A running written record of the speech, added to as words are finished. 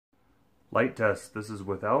Light test. This is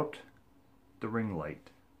without the ring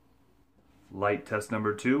light. Light test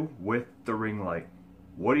number 2 with the ring light.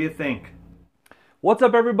 What do you think? What's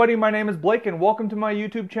up everybody, my name is Blake and welcome to my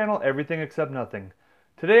YouTube channel, Everything Except Nothing.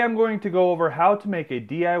 Today I'm going to go over how to make a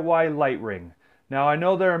DIY light ring. Now I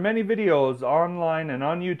know there are many videos online and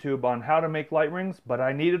on YouTube on how to make light rings, but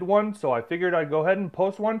I needed one, so I figured I'd go ahead and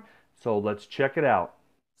post one, so let's check it out.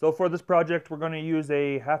 So for this project we're going to use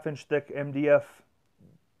a 1/2 inch thick MDF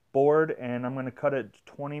board, and I'm going to cut it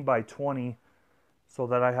 20 by 20 so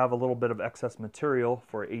that I have a little bit of excess material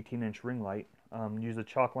for an 18-inch ring light. Use a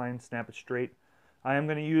chalk line, snap it straight. I am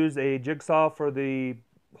going to use a jigsaw for the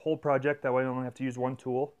whole project, that way I only have to use one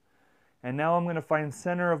tool. And now I'm going to find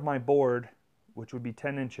center of my board, which would be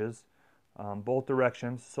 10 inches, both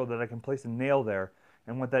directions, so that I can place a nail there.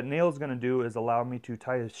 And what that nail is going to do is allow me to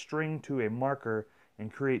tie a string to a marker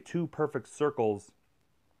and create 2 perfect circles,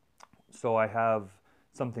 so I have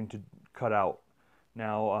something to cut out.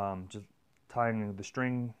 Now just tying the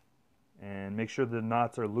string, and make sure the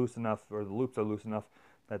knots are loose enough, or the loops are loose enough,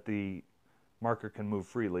 that the marker can move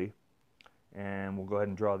freely. And we'll go ahead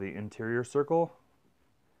and draw the interior circle,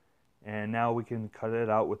 and now we can cut it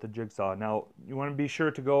out with the jigsaw. Now you want to be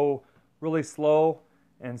sure to go really slow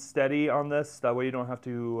and steady on this, that way you don't have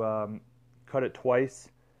to cut it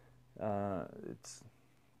twice. It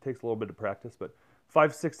takes a little bit of practice, but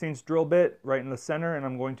 5/16 drill bit right in the center, and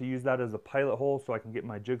I'm going to use that as a pilot hole so I can get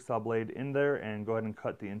my jigsaw blade in there and go ahead and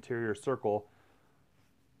cut the interior circle,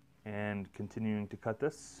 and continuing to cut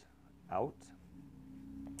this out.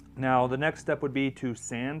 Now the next step would be to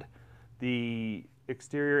sand the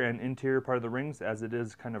exterior and interior part of the rings, as it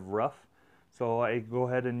is kind of rough. So I go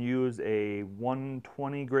ahead and use a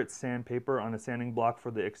 120 grit sandpaper on a sanding block for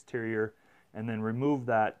the exterior, and then remove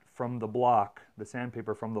that from the block, the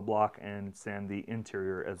sandpaper from the block, and sand the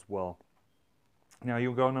interior as well. Now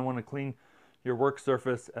you're going to want to clean your work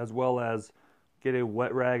surface, as well as get a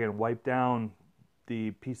wet rag and wipe down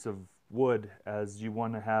the piece of wood, as you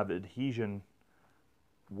want to have adhesion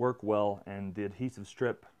work well, and the adhesive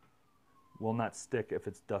strip will not stick if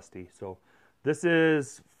it's dusty. So this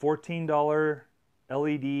is $14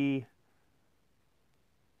 LED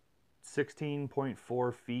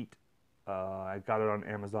 16.4 feet. I got it on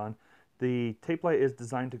Amazon. The tape light is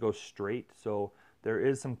designed to go straight, so there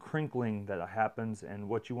is some crinkling that happens, and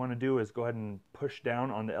what you want to do is go ahead and push down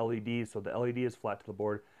on the LED so the LED is flat to the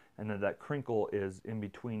board, and then that crinkle is in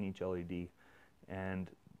between each LED. And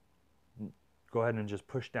go ahead and just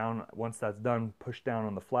push down. Once that's done, push down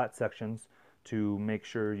on the flat sections to make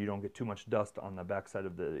sure you don't get too much dust on the backside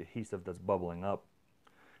of the adhesive that's bubbling up.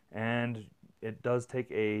 And it does take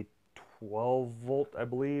a 12 volt, I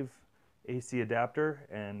believe, AC adapter,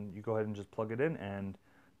 and you go ahead and just plug it in, and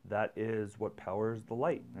that is what powers the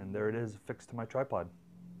light. And there it is, fixed to my tripod.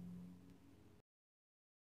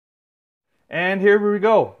 And here we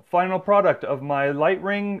go, final product of my light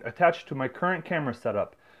ring attached to my current camera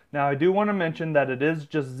setup. Now I do want to mention that it is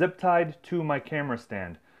just zip tied to my camera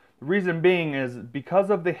stand. The reason being is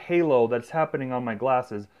because of the halo that's happening on my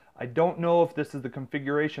glasses, I don't know if this is the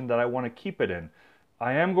configuration that I want to keep it in.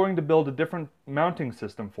 I am going to build a different mounting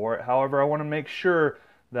system for it. However, I want to make sure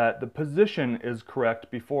that the position is correct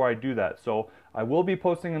before I do that. So I will be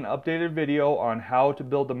posting an updated video on how to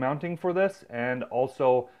build the mounting for this, and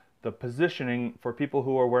also the positioning for people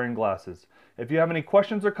who are wearing glasses. If you have any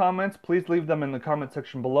questions or comments, please leave them in the comment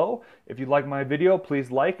section below. If you like my video, please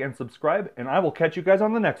like and subscribe, and I will catch you guys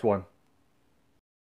on the next one.